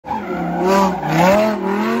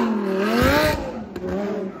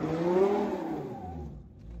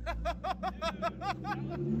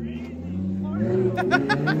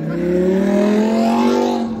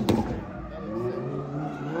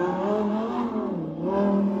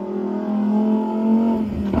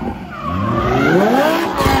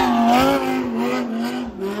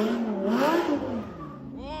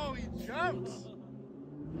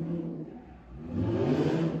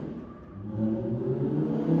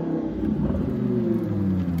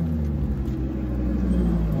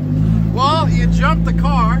jumped the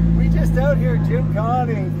car. We just out here gym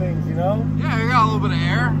conning things, you know? Yeah, we got a little bit of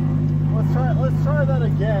air. Let's try that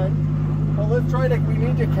again. But let's try to, we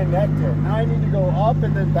need to connect it. Now I need to go up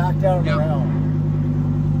and then back down and around.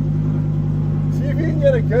 See if you can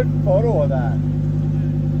get a good photo of that.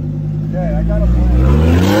 Okay, I got a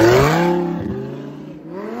plan.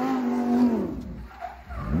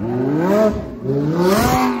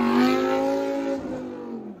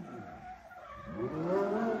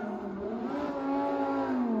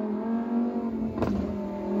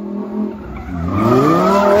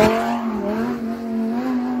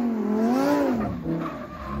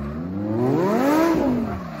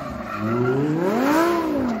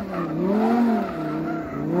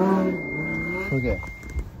 Okay.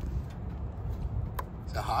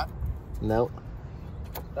 Is that hot? No.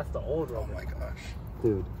 That's the old one. Oh my gosh.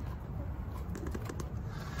 Dude.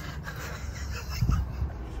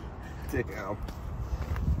 Damn.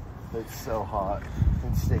 It's so hot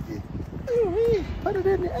and sticky. Ooh, put it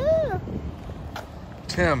in the air.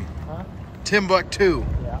 Tim. Huh? Timbuktu.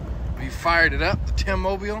 Yeah. We fired it up, the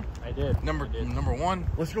Timmobile. I did. Number one.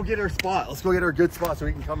 Let's go get our spot. Let's go get our good spot so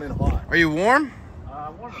we can come in hot. Are you warm?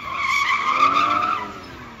 Warm.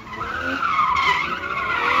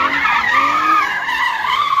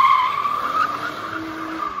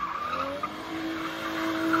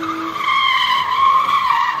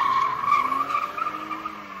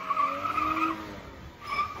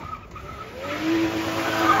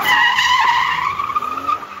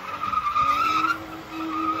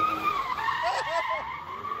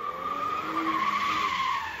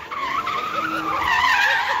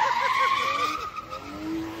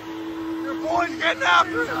 Boys getting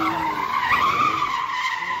after it.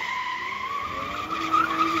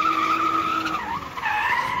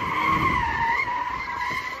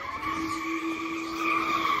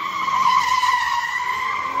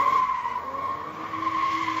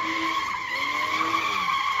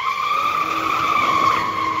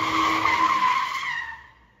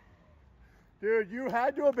 Dude, you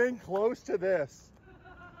had to have been close to this.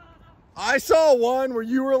 I saw one where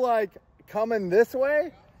you were like coming this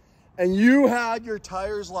way and you had your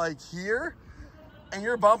tires like here and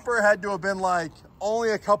your bumper had to have been like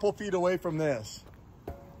only a couple feet away from this.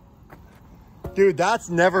 Dude, that's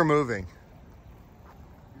never moving.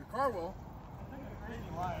 Your car will.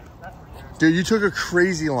 Dude, you took a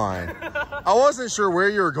crazy line. I wasn't sure where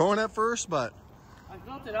you were going at first, but I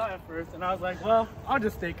felt it out at first and I was like, well, I'll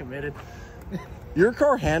just stay committed. your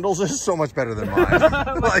car handles this so much better than mine.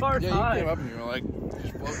 My car's Yeah, high. you came up and you were like,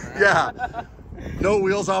 just floating around. Yeah. No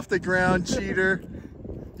wheels off the ground, cheater.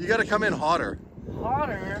 You got to come in hotter.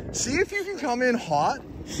 Hotter? See if you can come in hot,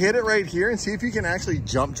 hit it right here, and see if you can actually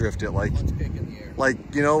jump drift it like, Let's kick in the air.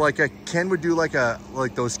 like you know, like a Ken would do, like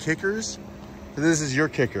those kickers. This is your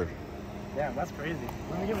kicker. Yeah, that's crazy.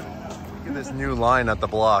 Let me give it a Look at this new line at the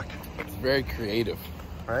block, It's very creative.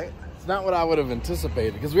 right? It's not what I would have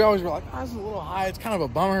anticipated because we always were like, oh, this is a little high. It's kind of a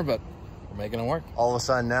bummer, but we're making it work. All of a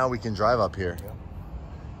sudden now we can drive up here. Yeah.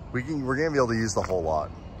 We're gonna be able to use the whole lot.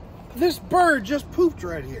 This bird just pooped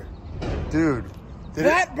right here. Dude, did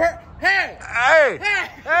That bird, hey! Hey! Hey!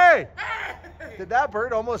 Hey! Hey! Did that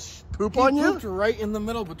bird almost poop He on you? pooped right in the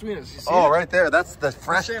middle between us. You see Oh, it? right there. That's the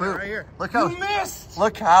fresh Standing poop. right here. Look how You missed!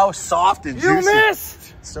 Look how soft and You juicy.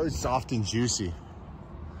 missed! So soft and juicy.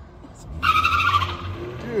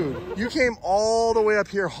 Dude, you came all the way up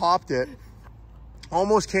here, hopped it,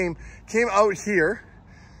 almost came out here,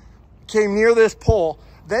 came near this pole,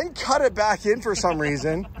 then cut it back in for some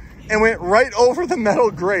reason, and went right over the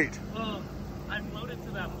metal grate. Well, I floated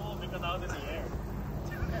to that pole because I was in the air.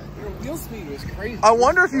 Your wheel speed was crazy. I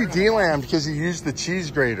wonder if you delammed because you used the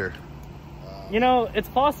cheese grater. You know, it's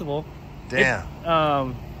possible.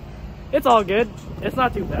 Damn. It's all good. It's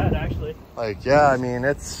not too bad, actually. Like, yeah, I mean,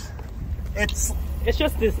 it's It's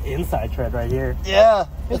just this inside tread right here. yeah.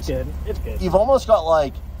 It's good. It's good. You've almost got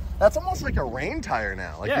like, that's almost like a rain tire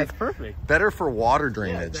now. Like, Yeah, it's perfect. better for water Yeah,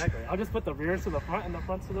 drainage. exactly. I'll just put the rear to the front and the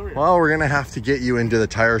front to the rear. Well, we're gonna have to get you into the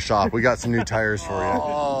tire shop. We got some new tires for you.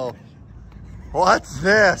 Oh, what's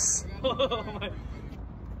this? Oh,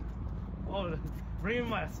 bring me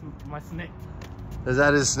my snake. Is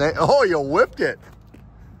that his snake? Oh, you whipped it.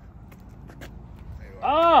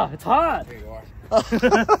 Ah, it's hot. There you are.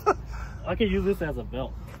 I could use this as a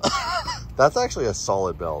belt. That's actually a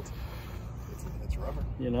solid belt. It's rubber.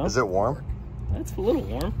 You know? Is it warm? It's a little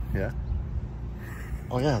warm. Yeah.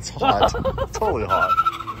 Oh yeah, it's hot. Totally hot.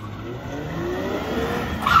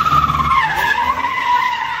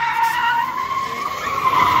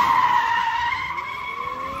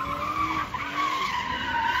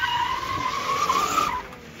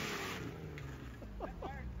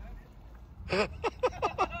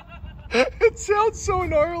 sounds so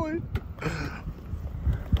gnarly.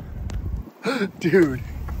 Dude.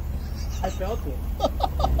 I felt it. I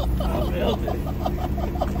felt it.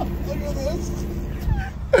 Look at this.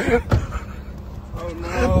 Oh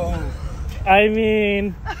no. I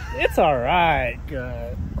mean, it's all right.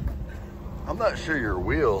 Good. I'm not sure your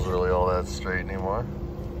wheel's really all that straight anymore.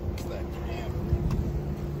 What's that cam?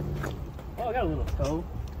 Oh, I got a little toe.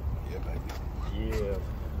 Yeah, baby. Yeah.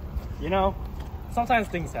 You know, sometimes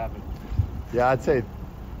things happen. Yeah, I'd say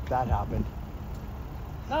that happened.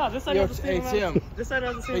 No, this side Yo, has the hey, same Tim. amount. This side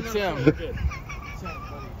has the same Hey, amount. Tim. We're good.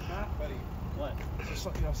 Buddy. What?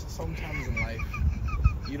 Sometimes in life,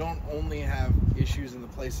 you don't only have issues in the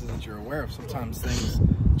places that you're aware of. Sometimes things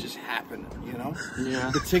just happen, you know? Yeah.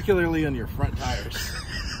 Particularly on your front tires.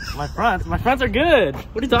 My fronts are good.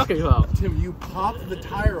 What are you talking about? Tim, you popped the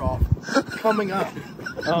tire off coming up.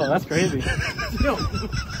 Oh, that's crazy.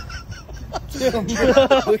 Tim,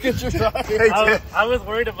 look at your tire. Hey, I was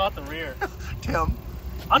worried about the rear. Tim,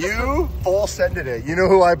 you full sended it. You know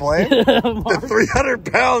who I blame? The 300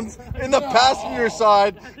 pounds in the passenger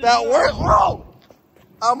side that weren't. Whoa!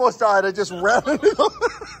 I almost died. I just ran into them.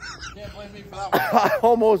 Can't blame me for that one. I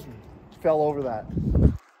almost fell over that.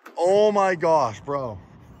 Oh my gosh, bro.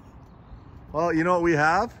 Well, you know what we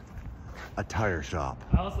have? A tire shop.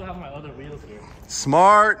 I also have my other wheels here.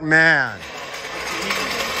 Smart man.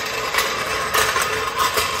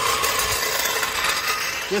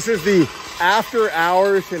 This is the after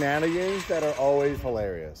hours shenanigans that are always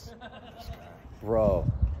hilarious. Bro.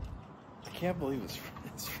 I can't believe this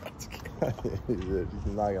front's He's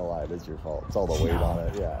not gonna lie, it's your fault. It's all the weight on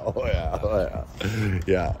it. Yeah. Oh yeah. Oh yeah.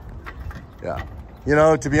 Yeah. Yeah. You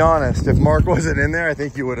know, to be honest, if Mark wasn't in there, I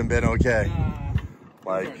think you would have been okay.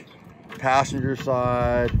 Like passenger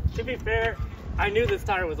side. To be fair, I knew this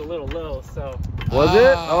tire was a little low, so. Was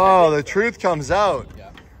it? Oh, the truth comes out.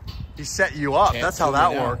 Yeah. He set you up. Can't That's how sue me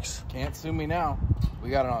that now. works. Can't sue me now.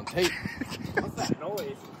 We got it on tape. What's that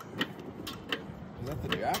noise? Is that the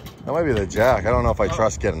jack? That might be the jack. I don't know if I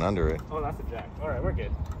trust getting under it. Oh, that's a jack. All right, we're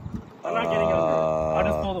good. I'm not getting under it. I'll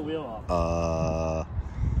just pull the wheel off.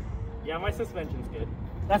 Yeah, my suspension's good.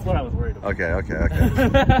 That's what I was worried about. Okay.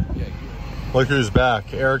 Look who's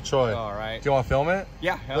back. Eric Choi. All right. Do you want to film it?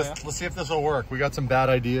 Yeah, Let's see if this will work. We got some bad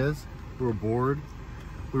ideas. We were bored.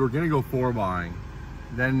 We were going to go 4-buying.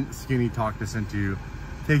 Then Skinny talked us into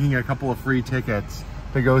taking a couple of free tickets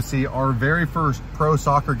to go see our very first pro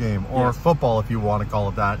soccer game, or football if you want to call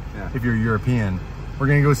it that, if you're European. We're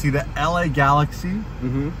going to go see the LA Galaxy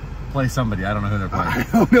play somebody. I don't know who they're playing. I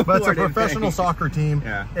don't know. But it's a professional soccer team.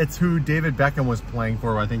 Yeah. It's who David Beckham was playing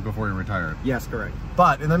for, I think, before he retired. Yes, correct.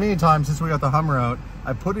 But in the meantime, since we got the Hummer out,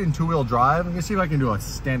 I put it in 2-wheel drive. I'm gonna see if I can do a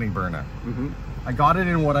standing burnout. I got it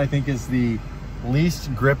in what I think is the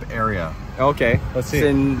least grip area. Okay. Let's see. It's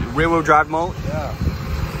in rear-wheel drive mode. Yeah.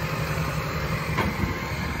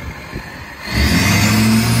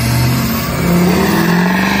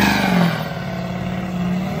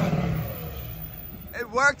 It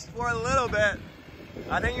works for a little bit.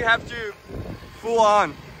 I think you have to full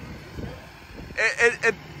on.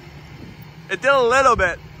 It did a little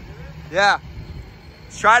bit. Yeah.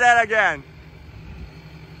 Let's try that again.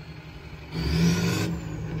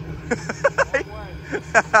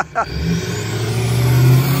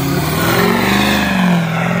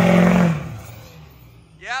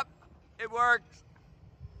 Yep, it worked.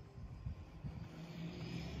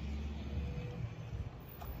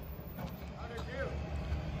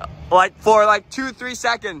 Like for like 2-3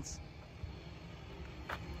 seconds.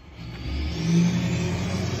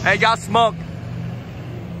 Hey, got smoke.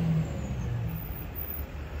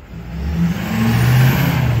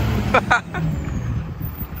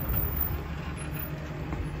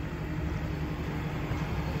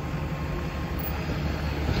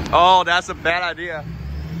 Oh, that's a bad idea.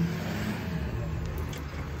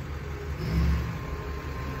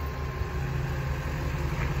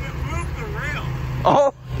 It moved the rail.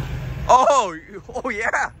 Oh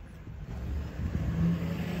yeah.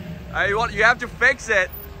 You have to fix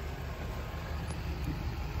it.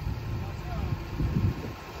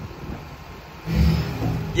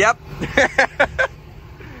 Yep.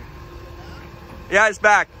 Yeah, it's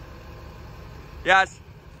back. Yes,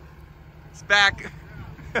 it's back.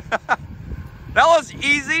 That was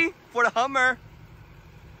easy for the Hummer.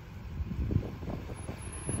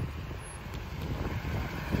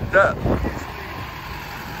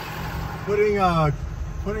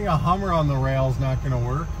 Putting a Hummer on the rail is not going to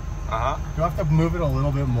work. Do I have to move it a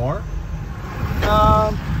little bit more?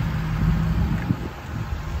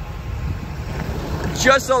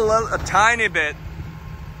 Just a tiny bit.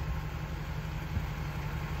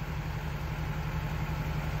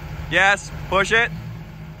 Yes, push it.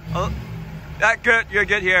 Oh, that good. You're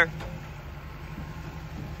good here.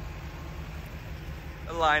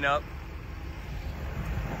 Line up.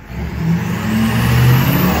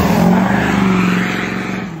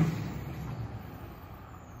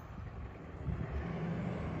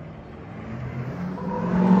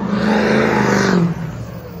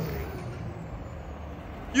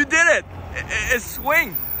 You did it! It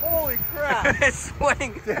swing. Holy crap! It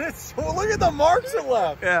swing. Look at the marks it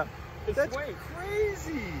left. Yeah. That's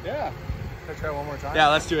crazy. Yeah. Can I try one more time? Yeah,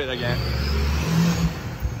 let's do it again.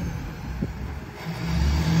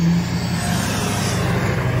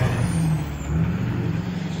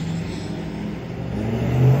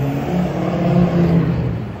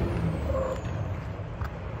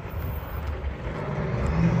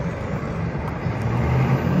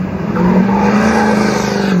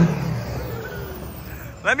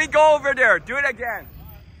 Let me go over there. Do it again.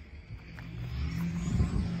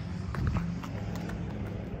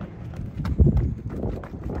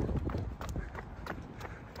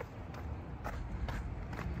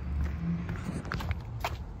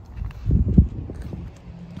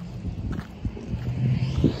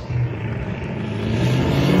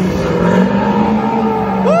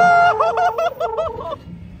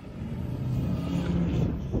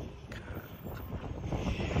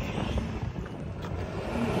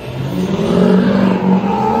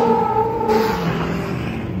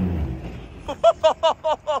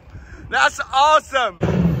 That's awesome.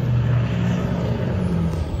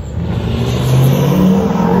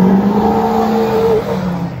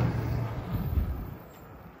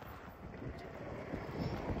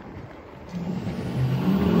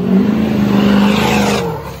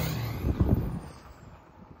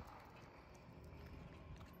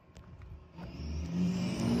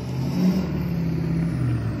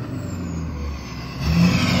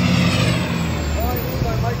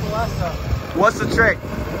 What's the trick?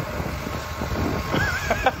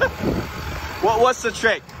 What's the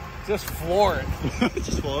trick? Just floor it.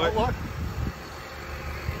 Just floor it. Oh, look.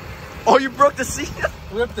 Oh, you broke the seat.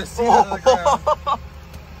 Ripped the seat out of the ground.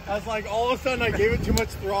 I was like, all of a sudden I gave it too much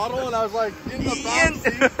throttle and I was like, in the back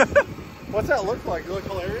seat. What's that look like? It look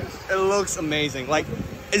hilarious? It looks amazing. Like,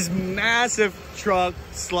 it's massive truck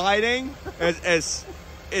sliding is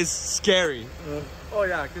scary. Oh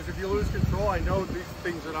yeah, because if you lose control, I know these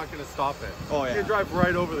things are not going to stop it. Oh yeah. You can drive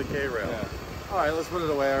right over the K-rail. Yeah. All right, let's put it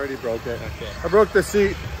away. I already broke it. Okay. I broke the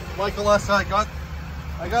seat. Like Alessa,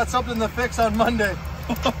 I got something to fix on Monday.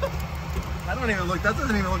 That doesn't even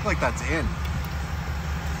look like that's in.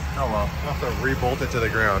 Oh well, I'll have to rebolt it to the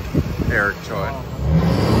ground. Eric, show it.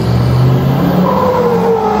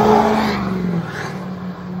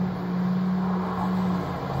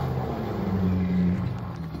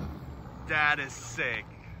 That is sick.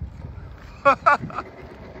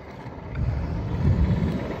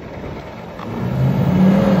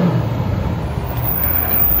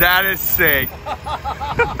 That is sick.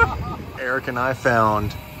 Eric and I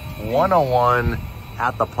found 101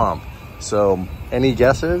 at the pump. So any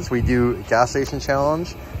guesses? We do a gas station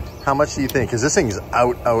challenge. How much do you think? Because this thing is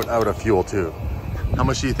out of fuel too. How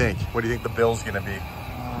much do you think? What do you think the bill's gonna be?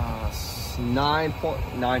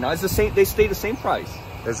 9.99. It's the same. They stay the same price.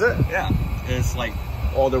 Is it? Yeah. It's like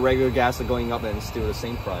all the regular gas are going up and it's still the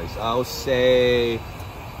same price. I'll say,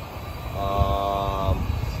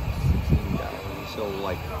 so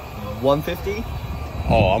like 150.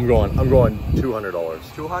 Oh, I'm going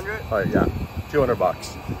 $200. 200. All right, yeah,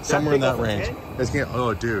 $200. Somewhere in that big of a range. tank? It's gonna,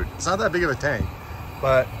 oh, dude, it's not that big of a tank,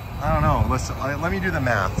 but I don't know. Let me do the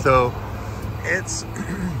math. So it's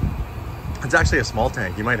actually a small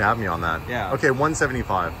tank. You might have me on that. Yeah. Okay,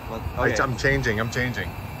 175. Okay. I'm changing.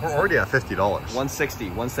 We're already at $50. 160,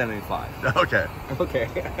 175. Okay. Okay.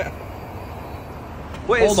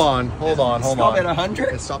 Wait, Hold on. Stop at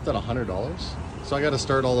 100? It stopped at $100. So I got to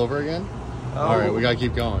start all over again. Oh. All right, we got to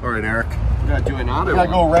keep going. All right, Eric. We gotta do another We gotta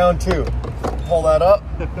one. go round 2. Pull that up,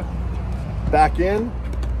 back in,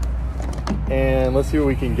 and let's see what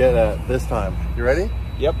we can get at this time. You ready?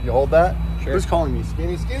 Yep. You hold that? Sure. Who's calling me?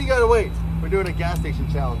 Skinny? Skinny, gotta wait. We're doing a gas station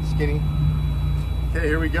challenge, Skinny. Okay,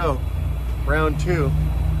 here we go. Round 2.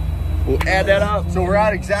 We'll add that up. So we're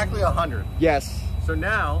at exactly 100. Yes. So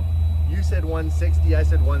now, you said 160, I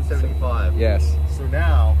said 175. Yes. So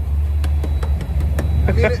now,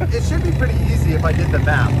 I mean, it should be pretty easy if I did the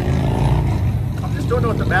math. I just don't know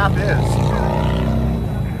what the math is.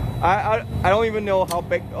 I don't even know how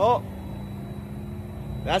big. Oh,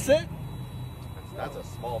 that's it. That's a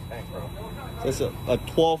small tank, bro. It's a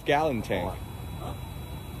 12-gallon tank.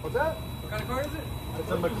 What's that? What kind of car is it? It's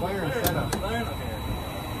a McLaren setup. McLaren, okay.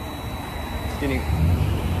 Skinny.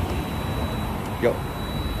 Yo.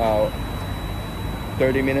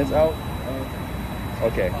 30 minutes out?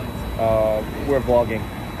 Okay. We're vlogging.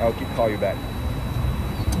 I'll call you back.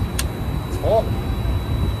 It's full.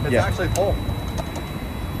 It's Yeah. actually full.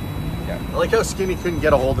 Yeah. I like how Skinny couldn't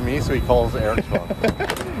get a hold of me, so he calls Eric's phone.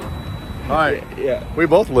 All right. Yeah. We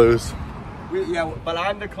both lose. Yeah, but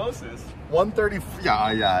I'm the closest. 130.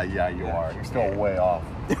 Yeah, you are. You're still way off.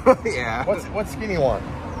 Yeah. What's Skinny want?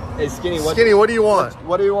 Hey, Skinny, what Do you want?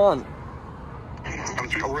 What do you want?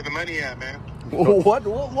 Where the money at, man? What?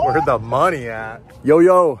 Where the money at?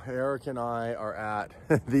 Yo, Eric and I are at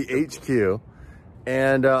the HQ,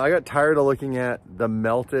 and I got tired of looking at the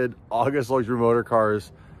melted August Luxury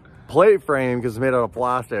Motorcars plate frame because it's made out of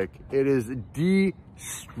plastic. It is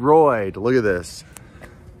destroyed. Look at this.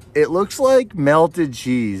 It looks like melted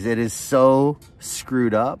cheese. It is so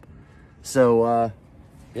screwed up. So,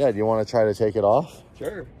 yeah, do you want to try to take it off?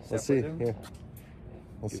 Sure. Let's see. Here.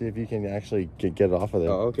 Let's see if you can actually get it off of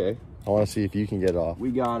there. Oh, okay. I want to see if you can get it off.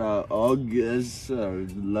 We got a August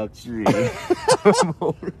Luxury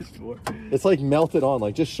Motorsport. It's like melted on.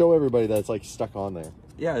 Like, just show everybody that it's like stuck on there.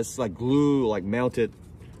 Yeah, it's like glue, like melted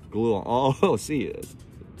glue on. Oh, see, it's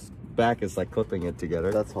back is like clipping it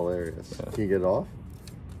together. That's hilarious. Yeah. Can you get it off?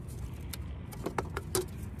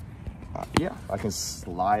 Yeah, I can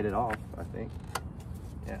slide it off, I think.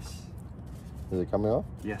 Yes. Is it coming off?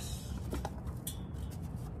 Yes.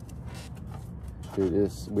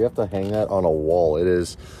 Dude, we have to hang that on a wall. It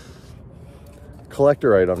is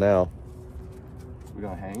collector item now. We're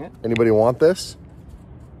gonna hang it? Anybody want this?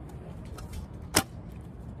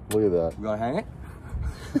 Look at that. We're gonna hang it?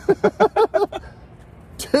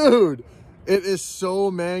 Dude, it is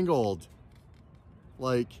so mangled.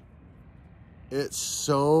 Like, it's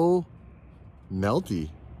so melty.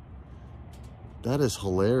 That is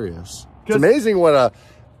hilarious. It's amazing what a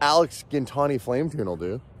Alex Gintani flame tune will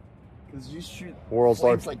do. Because you shoot world's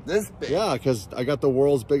flames large, like this big. Yeah, because I got the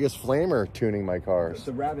world's biggest flamer tuning my cars.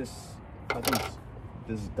 The rabbit, I think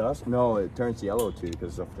this is dust. No, it turns yellow too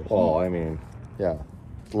because of the heat. Oh, I mean, yeah.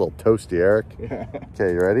 It's a little toasty, Eric. Yeah.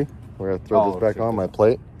 Okay, you ready? We're going to throw this back on my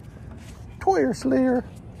plate. Toyer Slayer.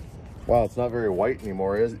 Wow, it's not very white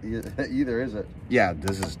anymore, either, is it? Yeah,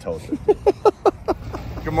 this is toasted.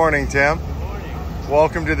 Good morning, Tim. Good morning.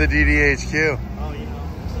 Welcome to the DDHQ. Oh, you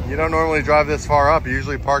know. You don't normally drive this far up. You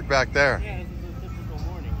usually park back there. Yeah, this is a typical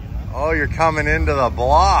morning, you know. Oh, you're coming into the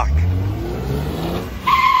block.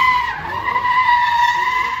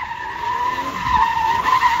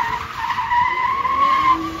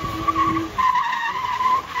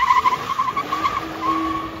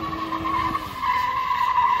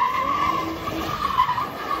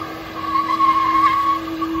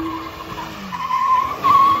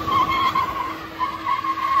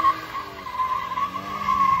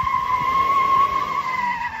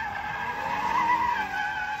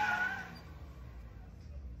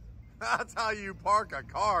 That's how you park a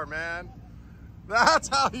car, man. That's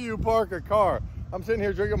how you park a car. I'm sitting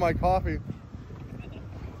here drinking my coffee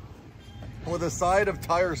with a side of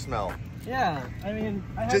tire smell. Yeah, I mean,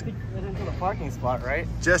 I had to get into the parking spot, right?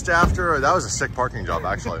 Just after, that was a sick parking job,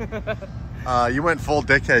 actually. You went full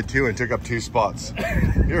dickhead too and took up 2 spots.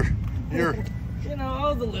 You're. You know,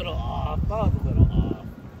 I was a little off.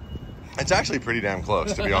 It's actually pretty damn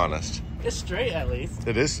close, to be honest. It's straight, at least.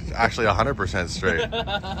 It is actually 100% straight.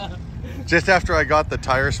 Just after I got the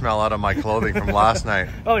tire smell out of my clothing from last night.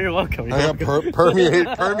 Oh, you're welcome. I got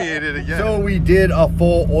permeated again. So we did a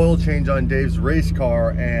full oil change on Dave's race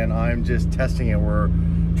car, and I'm just testing it. We're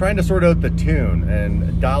trying to sort out the tune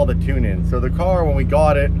and dial the tune in. So the car, when we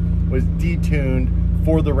got it, was detuned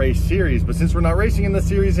for the race series. But since we're not racing in the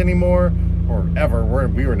series anymore, or ever,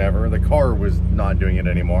 we were never, the car was not doing it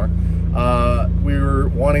anymore. We were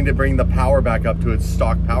wanting to bring the power back up to its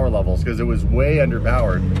stock power levels because it was way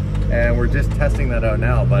underpowered, and we're just testing that out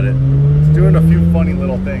now, but it's doing a few funny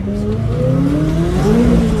little things.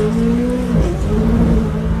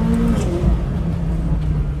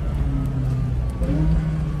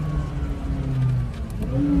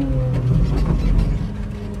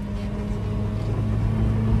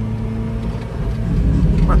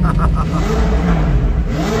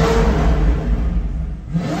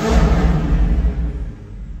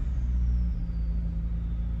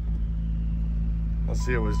 Let's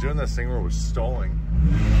see, it was doing this thing where it was stalling.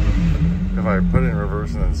 If I put it in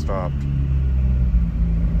reverse and then stopped.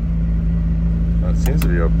 It seems to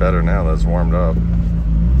be better now that it's warmed up.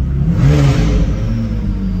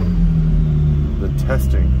 The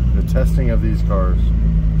testing of these cars.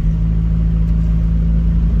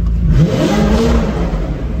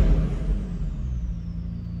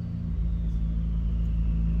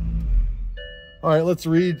 All right, let's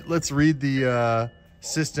read the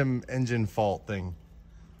system engine fault thing.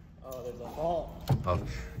 Oh, there's a fault. Oh,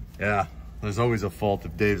 yeah. There's always a fault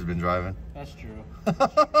if Dave's been driving. That's true.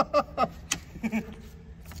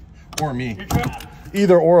 Or me. You're trapped.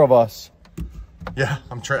 Either or of us. Yeah,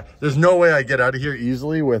 I'm trapped. There's no way I get out of here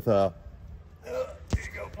easily with a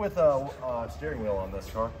steering wheel on this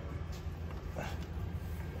car.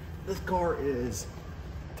 This car is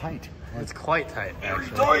tight. It's quite tight,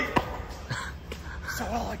 actually. Tight. So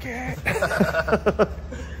elegant.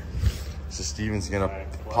 So Steven's gonna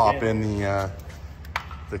pop in the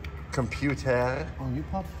computer. Oh, you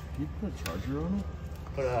put a charger on it?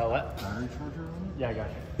 Put a what? Battery charger on it? Yeah, I got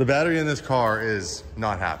you. The battery in this car is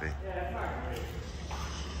not happy.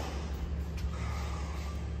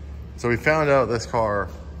 So we found out this car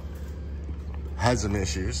has some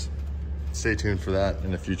issues. Stay tuned for that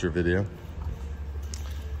in a future video.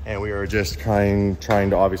 And we are just trying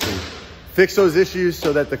to obviously fix those issues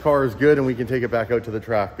so that the car is good and we can take it back out to the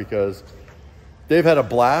track, because Dave had a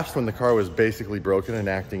blast when the car was basically broken and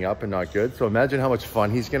acting up and not good. So imagine how much fun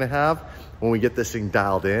he's gonna have when we get this thing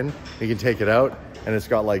dialed in. He can take it out and it's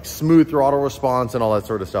got like smooth throttle response and all that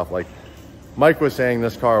sort of stuff. Like Mike was saying,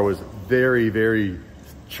 this car was very, very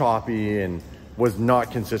choppy and was not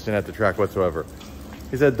consistent at the track whatsoever.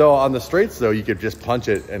 He said, though, on the straights though, you could just punch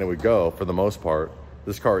it and it would go for the most part.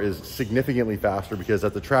 This car is significantly faster, because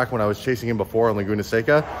at the track when I was chasing him before on Laguna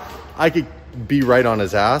Seca, I could be right on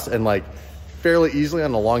his ass and like fairly easily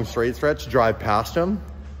on a long straight stretch drive past him.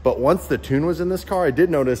 But once the tune was in this car, I did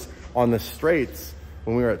notice on the straights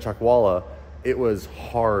when we were at Chuckwalla, it was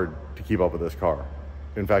hard to keep up with this car.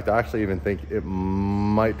 In fact, I actually even think it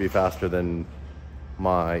might be faster than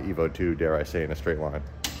my Evo 2, dare I say, in a straight line.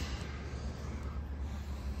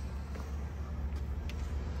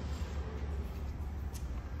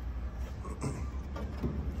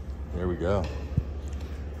 There we go.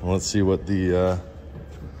 Let's see what the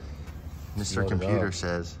Mr. Computer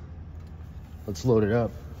says. Let's load it up.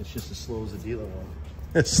 It's just as slow as the dealer one.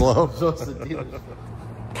 It's slow. So it's the dealer.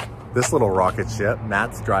 This little rocket ship,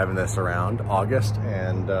 Matt's driving this around August,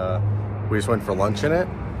 and we just went for lunch in it.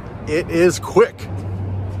 It is quick.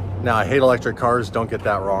 Now, I hate electric cars, don't get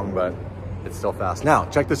that wrong, but it's still fast. Now,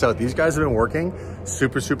 check this out. These guys have been working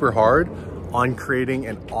super, super hard on creating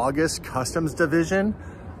an August Customs division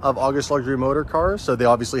of August Luxury Motor Cars. So they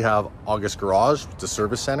obviously have August Garage, the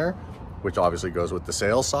service center, which obviously goes with the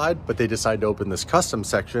sales side, but they decided to open this custom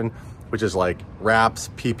section, which is like wraps,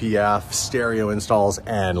 PPF, stereo installs,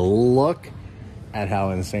 and look at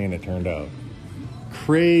how insane it turned out.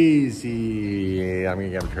 Crazy. I'm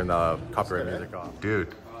gonna turn the copyright music off.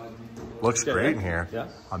 Dude, looks great in here. Yeah.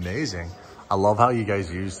 Amazing. I love how you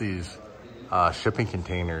guys use these shipping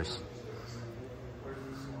containers.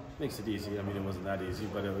 Makes it easy. I mean, it wasn't that easy,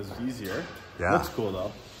 but it was easier. Yeah. Looks cool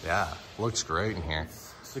though. Yeah, looks great in here.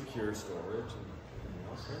 Secure storage.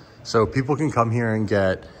 So people can come here and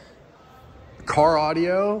get car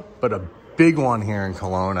audio, but a big one here in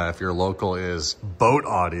Kelowna, if you're local, is boat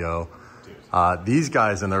audio. These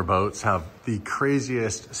guys in their boats have the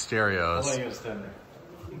craziest stereos.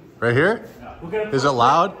 Right here? Yeah. Is it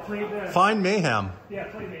loud? Play Find Mayhem. Yeah,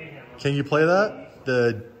 play Mayhem. Can you play that?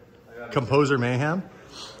 The Composer Mayhem?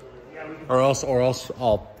 Or else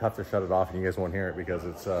I'll have to shut it off and you guys won't hear it, because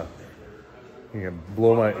it's you can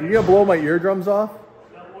blow my eardrums off.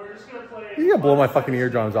 You can blow my fucking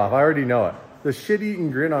eardrums off. I already know it. The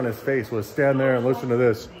shit-eating grin on his face was stand there and listen to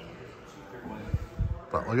this.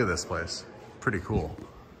 But look at this place. Pretty cool.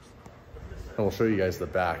 And we'll show you guys the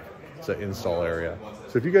back. It's an install area.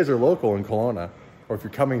 So if you guys are local in Kelowna, or if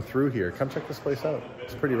you're coming through here, come check this place out.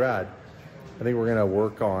 It's pretty rad. I think we're gonna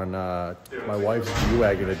work on my wife's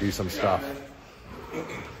G-Wagon to do some stuff.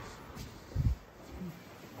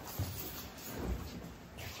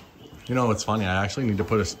 You know what's funny? I actually need to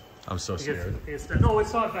put I'm so scared. No,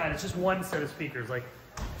 it's not bad. It's just one set of speakers, like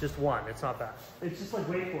just one. It's not bad. It's just like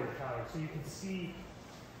wakeboard power, so you can see.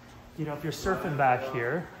 You know, if you're surfing back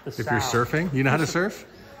here, the sound. If you're surfing, you know how to surf?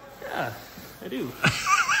 Yeah, I do.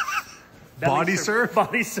 Body surf?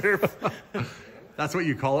 Body surf. That's what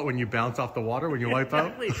you call it when you bounce off the water, when you wipe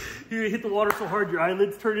out? You hit the water so hard, your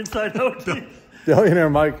eyelids turn inside out. Billionaire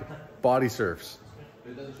Mike body surfs.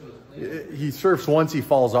 He surfs once he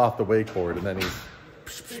falls off the wakeboard, and then he's...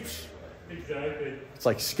 Exactly. It's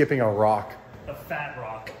like skipping a rock. A fat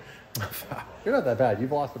rock. You're not that bad.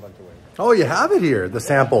 You've lost a bunch of weight. Oh, you have it here, the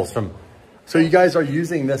samples from... So you guys are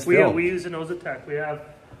using this film? We use a Nosatech. We have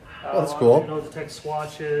that's cool. Nosatech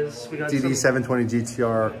swatches. We got DD720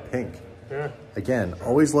 GTR pink. Yeah. Again,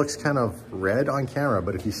 always looks kind of red on camera,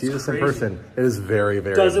 but if you see this in person, it is very,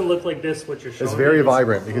 very... Doesn't look like this, what you're showing. It's very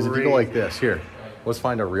vibrant, because if you go like this, here, let's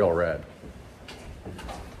find a real red.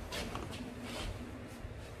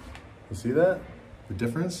 You see that? The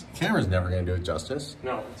difference? Camera's never gonna do it justice.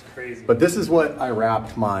 No, it's crazy. But this is what I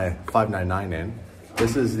wrapped my 599 in.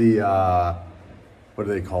 This is the, what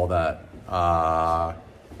do they call that?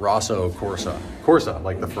 Rosso Corsa. Corsa,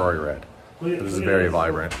 like the Ferrari red. This is very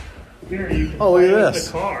vibrant. Here, you can Oh, look play at with this.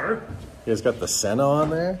 the car. It's got the Senna on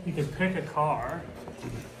there. You can pick a car.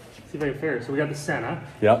 See if I can figure it. So we got the Senna.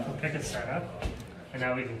 Yep. We'll pick a Senna. And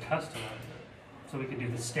now we can customize. So we can do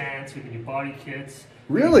the stance, we can do body kits.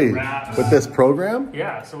 Really? Wraps. With this program?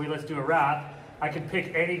 Yeah, so let's do a wrap. I can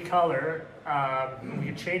pick any color. We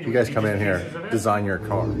can change it. You guys come in here, design your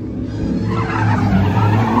car.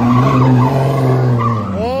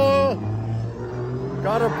 Oh,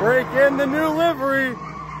 gotta break in the new livery,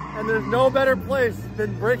 and there's no better place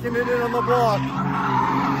than breaking it in on the block.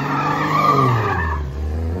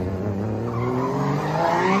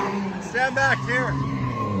 Stand back here.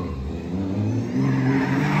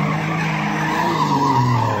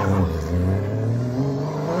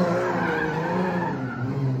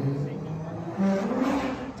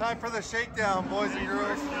 Time for the shakedown, boys and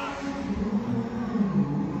girls.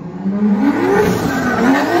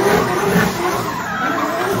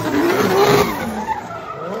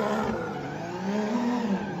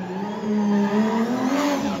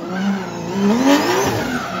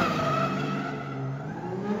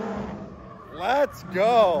 Let's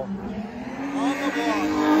go. On the block.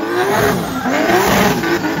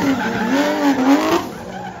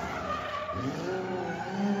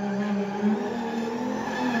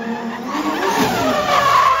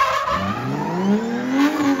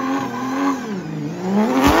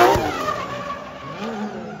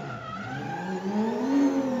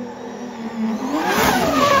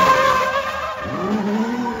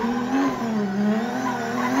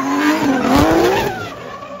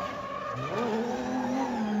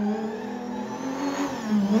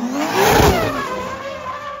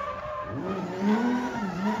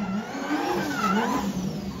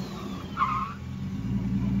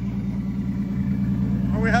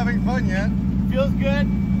 Are we having fun yet? Feels good. I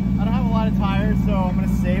don't have a lot of tires, so I'm going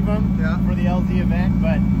to save them for the LZ event,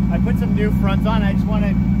 but I put some new fronts on. I just want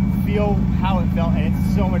to feel how it felt, and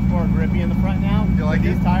it's so much more grippy in the front now. You like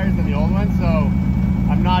these tires than the old ones, so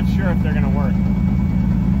I'm not sure if they're going to work.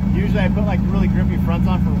 Usually I put like really grippy fronts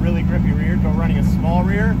on for really grippy rears, but we're running a small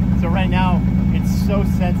rear, so right now it's so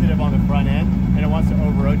sensitive on the front end, and it wants to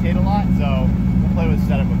over-rotate a lot, so we'll play with the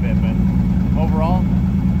setup a bit, but overall,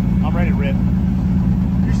 I'm ready to rip.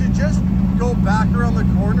 You should just go back around the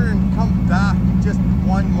corner and come back just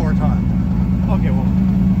one more time. Okay, well,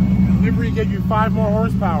 the livery gave you 5 more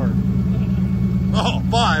horsepower. Oh,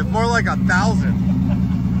 5, more like 1,000.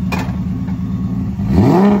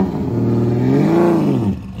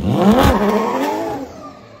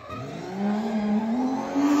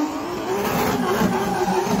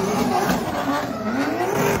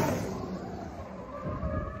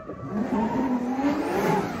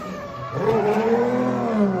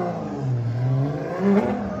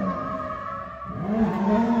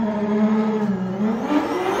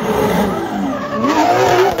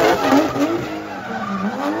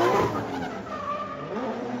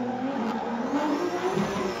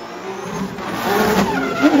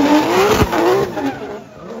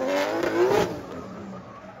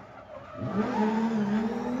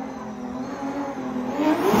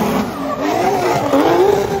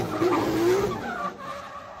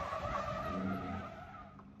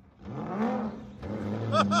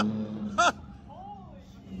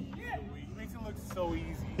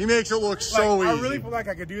 He makes it look so easy. I really feel like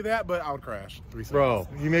I could do that, but I would crash. Bro,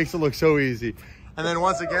 he makes it look so easy. And then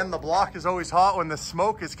once again, the block is always hot when the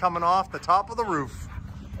smoke is coming off the top of the roof.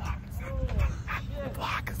 The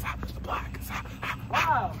block is hot. The block is hot.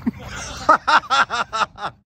 Wow.